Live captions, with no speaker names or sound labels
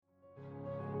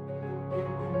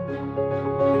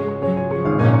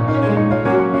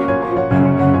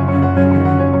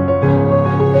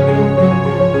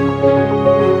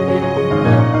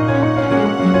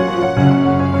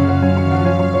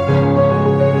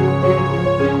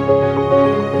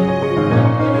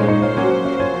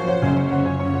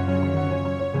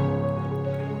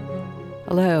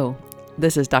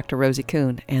This is Dr. Rosie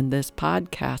Kuhn, and this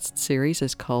podcast series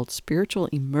is called Spiritual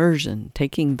Immersion,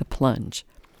 Taking the Plunge.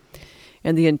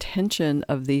 And the intention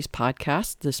of these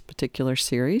podcasts, this particular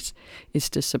series, is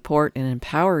to support and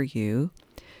empower you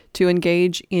to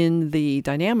engage in the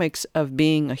dynamics of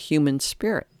being a human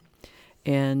spirit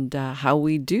and how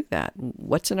we do that.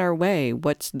 What's in our way?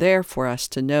 What's there for us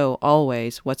to know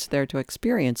always? What's there to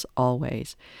experience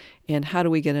always? And how do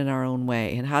we get in our own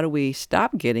way? And how do we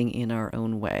stop getting in our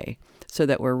own way so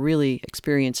that we're really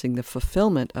experiencing the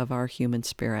fulfillment of our human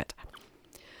spirit?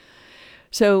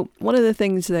 So one of the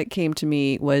things that came to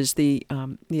me was the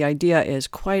idea is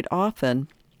quite often,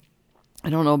 I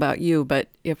don't know about you, but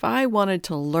if I wanted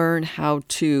to learn how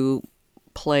to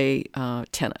play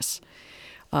tennis,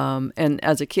 and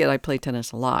as a kid I played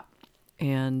tennis a lot,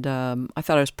 and I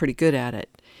thought I was pretty good at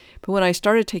it. But when I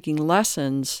started taking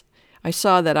lessons, I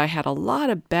saw that I had a lot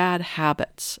of bad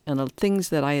habits and things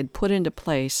that I had put into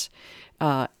place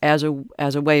as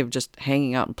a way of just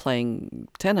hanging out and playing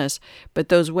tennis, but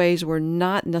those ways were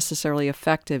not necessarily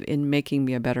effective in making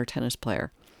me a better tennis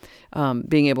player.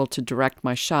 Being able to direct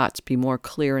my shots, be more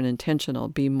clear and intentional,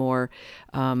 be more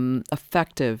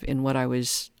effective in what I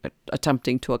was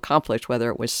attempting to accomplish,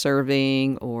 whether it was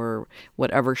serving or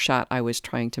whatever shot I was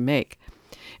trying to make.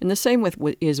 And the same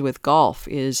with golf.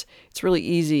 It's really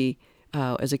easy.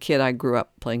 As a kid, I grew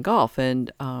up playing golf,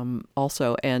 and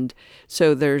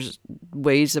so there's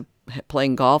ways of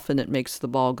playing golf, and it makes the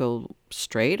ball go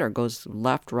straight or goes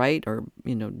left, right, or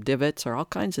divots, or all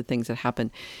kinds of things that happen.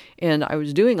 And I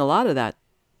was doing a lot of that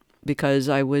because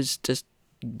I was just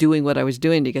doing what I was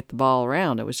doing to get the ball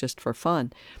around. It was just for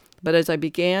fun. But as I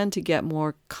began to get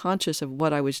more conscious of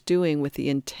what I was doing with the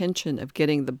intention of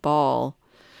getting the ball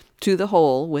to the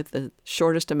hole with the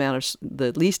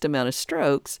least amount of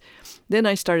strokes, then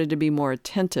I started to be more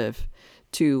attentive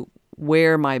to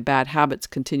where my bad habits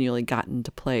continually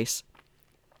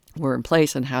were in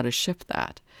place and how to shift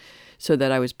that so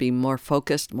that I was being more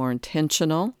focused, more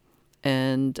intentional,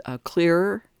 and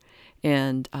clearer,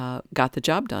 and got the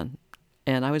job done.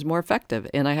 And I was more effective,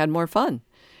 and I had more fun.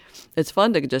 It's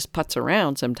fun to just putz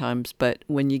around sometimes, but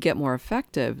when you get more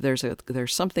effective,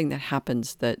 there's something that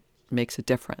happens that makes a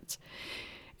difference.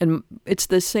 And it's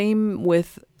the same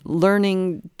with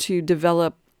learning to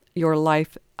develop your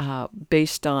life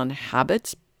based on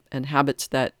habits, and habits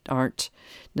that aren't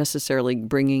necessarily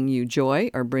bringing you joy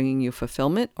or bringing you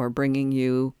fulfillment or bringing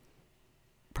you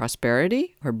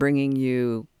prosperity or bringing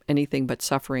you anything but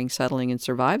suffering, settling, and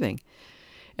surviving.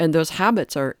 And those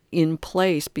habits are in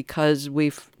place because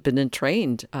we've been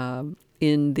trained.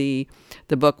 In the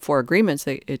book Four Agreements,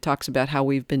 it talks about how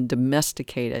we've been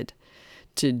domesticated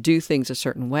to do things a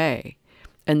certain way.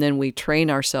 And then we train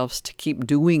ourselves to keep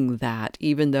doing that,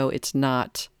 even though it's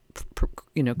not,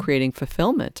 creating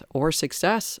fulfillment or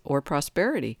success or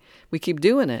prosperity. We keep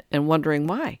doing it and wondering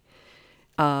why.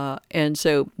 And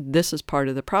so this is part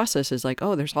of the process, is like,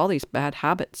 oh, there's all these bad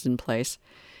habits in place,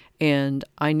 and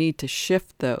I need to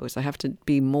shift those. I have to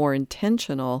be more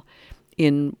intentional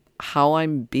in how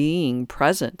I'm being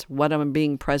present, what I'm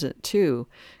being present to.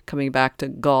 Coming back to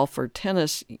golf or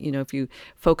tennis, if you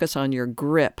focus on your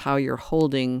grip, how you're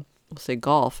holding, we'll say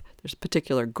golf, there's a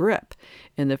particular grip.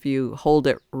 And if you hold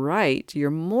it right,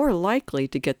 you're more likely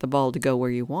to get the ball to go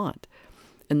where you want.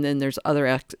 And then there's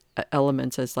other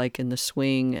elements, as like in the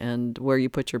swing and where you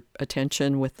put your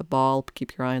attention with the ball,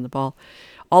 keep your eye on the ball.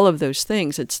 All of those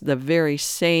things, it's the very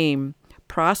same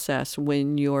process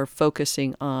when you're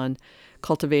focusing on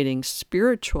cultivating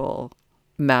spiritual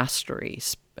mastery,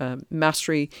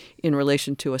 mastery in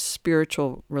relation to a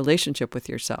spiritual relationship with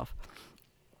yourself,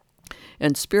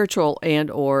 and spiritual and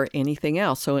or anything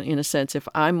else. So in a sense, if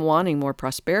I'm wanting more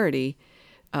prosperity,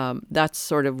 that's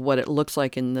sort of what it looks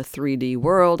like in the 3D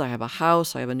world. I have a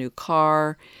house, I have a new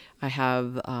car, I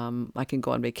can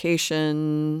go on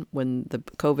vacation. When the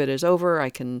COVID is over, I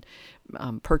can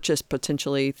purchase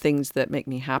potentially things that make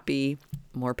me happy,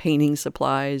 more painting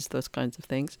supplies, those kinds of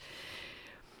things.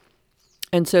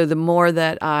 And so the more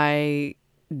that I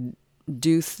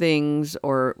do things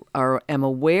or am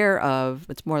aware of,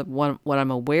 it's more what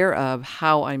I'm aware of,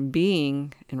 how I'm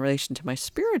being in relation to my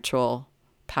spiritual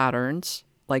patterns,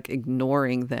 like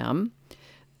ignoring them.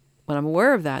 When I'm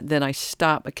aware of that, then I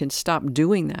can stop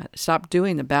doing that, stop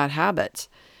doing the bad habits,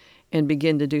 and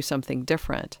begin to do something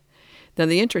different. Now,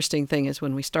 the interesting thing is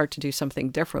when we start to do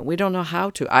something different, we don't know how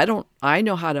to. I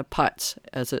know how to putz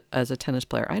as a tennis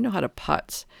player. I know how to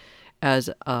putz as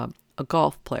a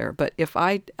golf player. But if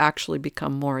I actually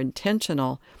become more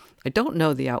intentional, I don't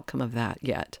know the outcome of that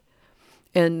yet.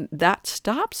 And that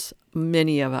stops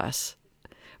many of us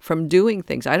from doing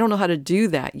things. I don't know how to do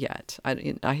that yet.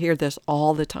 I hear this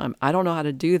all the time. I don't know how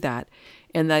to do that.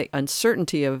 And the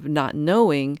uncertainty of not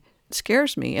knowing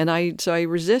scares me. And so I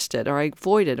resist it, or I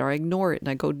avoid it, or I ignore it, and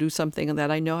I go do something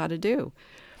that I know how to do.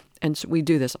 And so we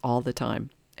do this all the time,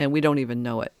 and we don't even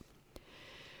know it.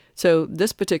 So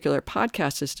this particular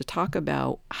podcast is to talk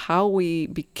about how we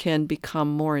can become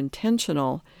more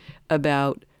intentional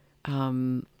about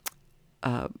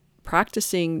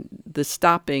practicing the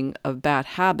stopping of bad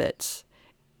habits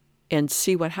and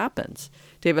see what happens.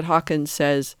 David Hawkins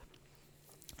says,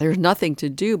 there's nothing to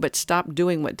do but stop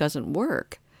doing what doesn't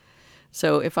work.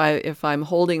 So if I'm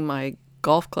holding my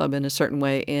golf club in a certain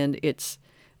way and it's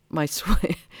I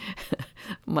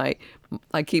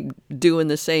keep doing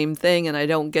the same thing and I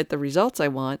don't get the results I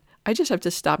want, I just have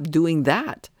to stop doing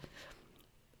that.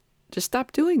 Just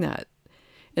stop doing that.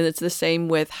 And it's the same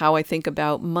with how I think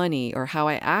about money, or how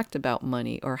I act about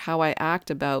money, or how I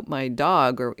act about my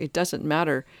dog, or it doesn't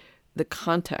matter the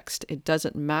context. It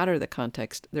doesn't matter the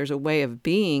context. There's a way of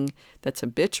being that's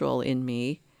habitual in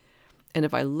me. And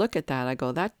if I look at that, I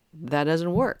go, that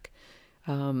doesn't work.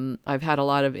 I've had a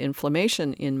lot of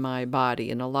inflammation in my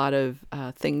body and a lot of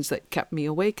things that kept me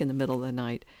awake in the middle of the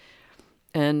night.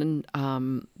 And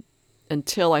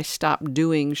until I stopped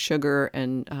doing sugar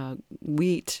and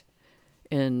wheat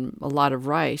and a lot of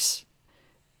rice,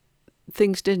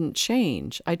 things didn't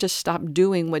change. I just stopped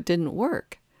doing what didn't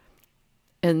work.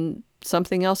 And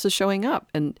something else is showing up.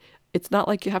 And it's not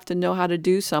like you have to know how to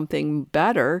do something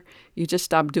better. You just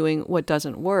stop doing what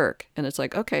doesn't work. And it's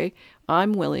like, okay,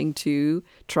 I'm willing to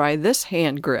try this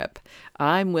hand grip.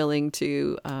 I'm willing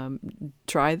to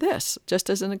try this just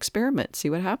as an experiment, see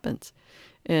what happens.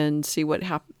 And see what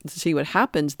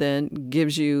happens then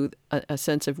gives you a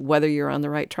sense of whether you're on the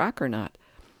right track or not.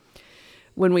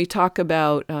 When we talk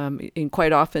about, and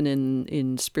quite often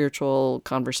in spiritual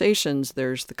conversations,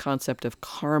 there's the concept of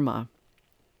karma.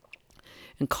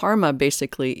 And karma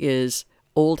basically is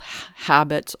old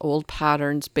habits, old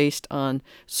patterns based on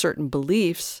certain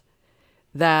beliefs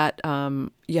that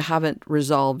you haven't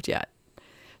resolved yet.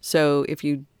 So if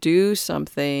you do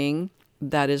something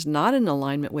that is not in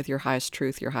alignment with your highest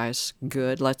truth, your highest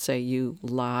good, let's say you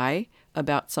lie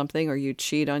about something or you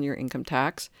cheat on your income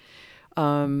tax,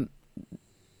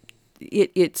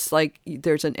 it's like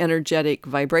there's an energetic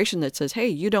vibration that says, hey,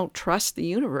 you don't trust the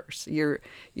universe. You're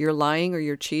lying, or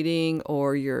you're cheating,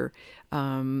 or you're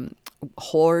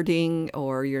hoarding,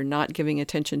 or you're not giving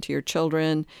attention to your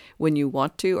children when you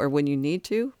want to, or when you need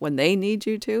to, when they need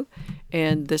you to.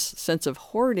 And this sense of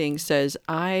hoarding says,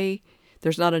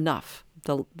 there's not enough,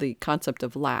 the concept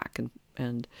of lack.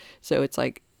 And so it's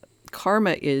like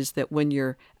karma is that when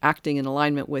you're acting in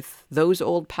alignment with those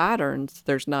old patterns,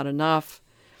 there's not enough,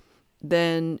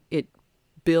 then it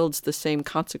builds the same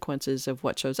consequences of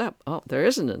what shows up. Oh, there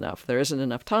isn't enough. There isn't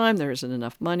enough time. There isn't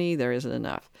enough money. There isn't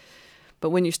enough.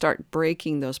 But when you start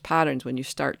breaking those patterns, when you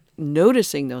start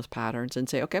noticing those patterns and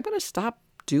say, okay, I'm going to stop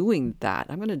doing that.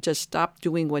 I'm going to just stop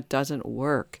doing what doesn't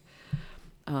work.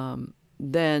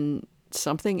 Then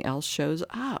something else shows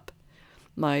up.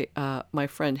 My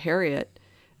friend Harriet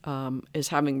is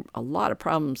having a lot of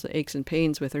problems, aches and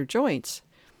pains with her joints.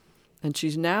 And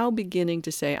she's now beginning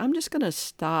to say, I'm just going to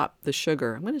stop the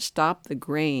sugar. I'm going to stop the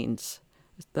grains,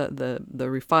 the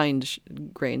refined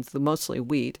grains, the mostly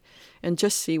wheat, and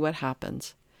just see what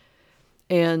happens.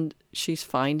 And she's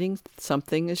finding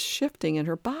something is shifting in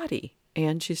her body,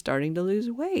 and she's starting to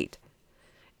lose weight.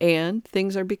 And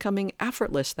things are becoming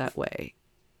effortless that way.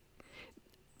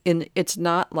 And it's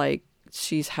not like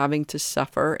she's having to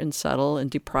suffer and settle and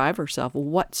deprive herself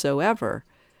whatsoever,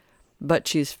 but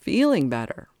she's feeling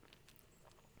better.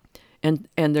 And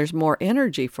there's more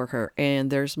energy for her,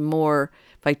 and there's more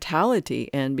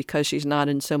vitality. And because she's not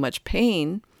in so much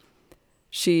pain,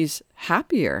 she's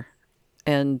happier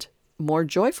and more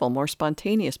joyful, more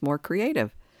spontaneous, more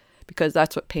creative, because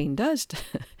that's what pain does.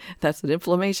 That's what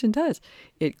inflammation does.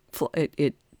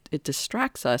 It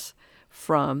distracts us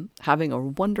from having a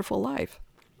wonderful life.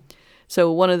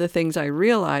 So one of the things I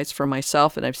realized for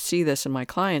myself, and I see this in my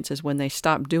clients, is when they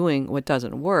stop doing what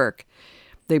doesn't work,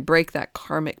 they break that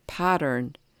karmic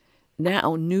pattern.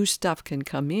 Now new stuff can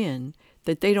come in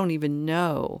that they don't even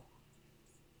know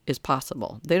is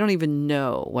possible. They don't even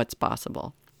know what's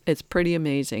possible. It's pretty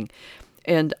amazing.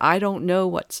 And I don't know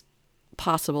what's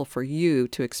possible for you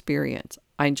to experience.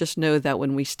 I just know that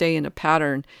when we stay in a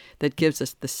pattern that gives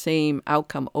us the same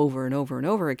outcome over and over and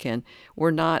over again,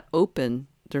 we're not open.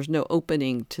 There's no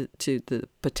opening to the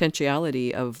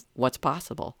potentiality of what's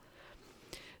possible.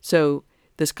 So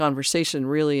this conversation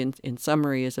really, in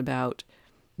summary, is about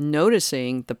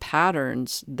noticing the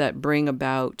patterns that bring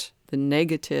about the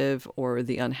negative or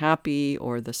the unhappy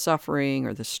or the suffering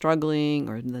or the struggling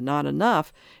or the not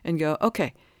enough and go,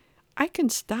 okay, I can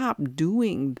stop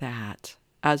doing that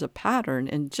as a pattern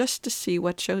and just to see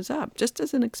what shows up, just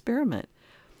as an experiment.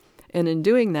 And in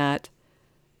doing that,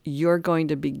 you're going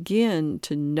to begin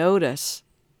to notice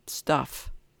stuff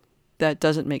that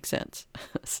doesn't make sense.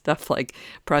 Stuff like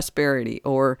prosperity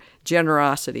or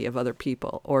generosity of other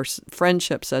people or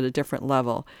friendships at a different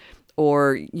level,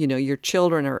 or, your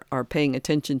children are paying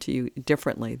attention to you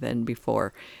differently than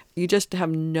before. You just have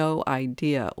no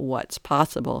idea what's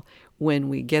possible when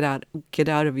we get out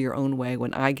of your own way,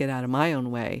 when I get out of my own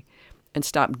way and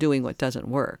stop doing what doesn't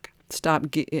work.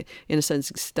 In a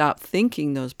sense, stop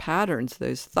thinking those patterns,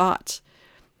 those thoughts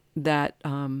that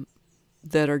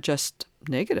are just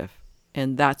negative.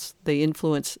 And they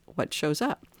influence what shows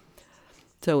up.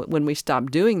 So when we stop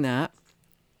doing that,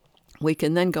 we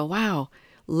can then go, wow,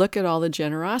 look at all the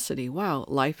generosity. Wow,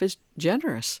 life is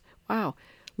generous. Wow,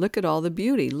 look at all the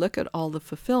beauty. Look at all the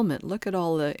fulfillment. Look at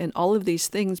and all of these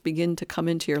things begin to come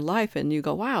into your life. And you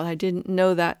go, wow, I didn't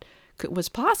know that was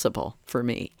possible for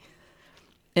me.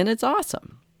 And it's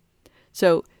awesome.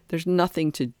 So there's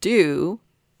nothing to do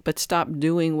but stop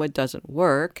doing what doesn't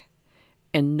work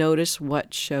and notice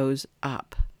what shows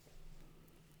up.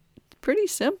 It's pretty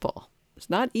simple. It's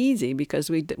not easy because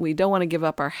we don't want to give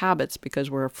up our habits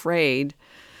because we're afraid.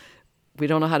 We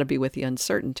don't know how to be with the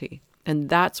uncertainty. And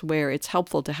that's where it's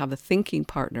helpful to have a thinking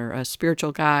partner, a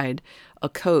spiritual guide, a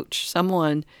coach,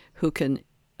 someone who can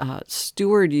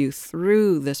steward you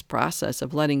through this process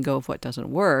of letting go of what doesn't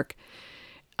work,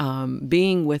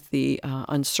 being with the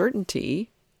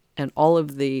uncertainty and all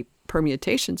of the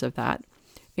permutations of that,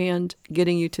 and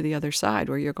getting you to the other side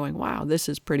where you're going, wow, this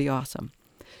is pretty awesome.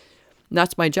 And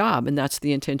that's my job, and that's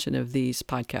the intention of these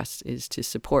podcasts, is to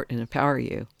support and empower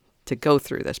you to go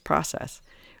through this process.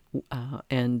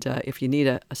 And if you need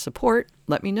a support,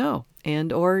 let me know.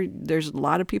 Or there's a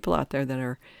lot of people out there that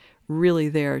are really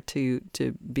there to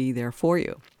be there for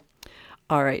you.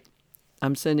 All right,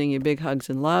 I'm sending you big hugs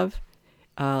and love.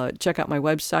 Check out my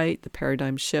website,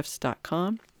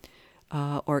 theparadigmshifts.com.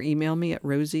 Or email me at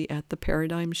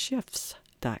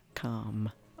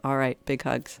rosie@theparadigmshifts.com. All right, big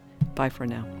hugs. Bye for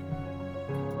now.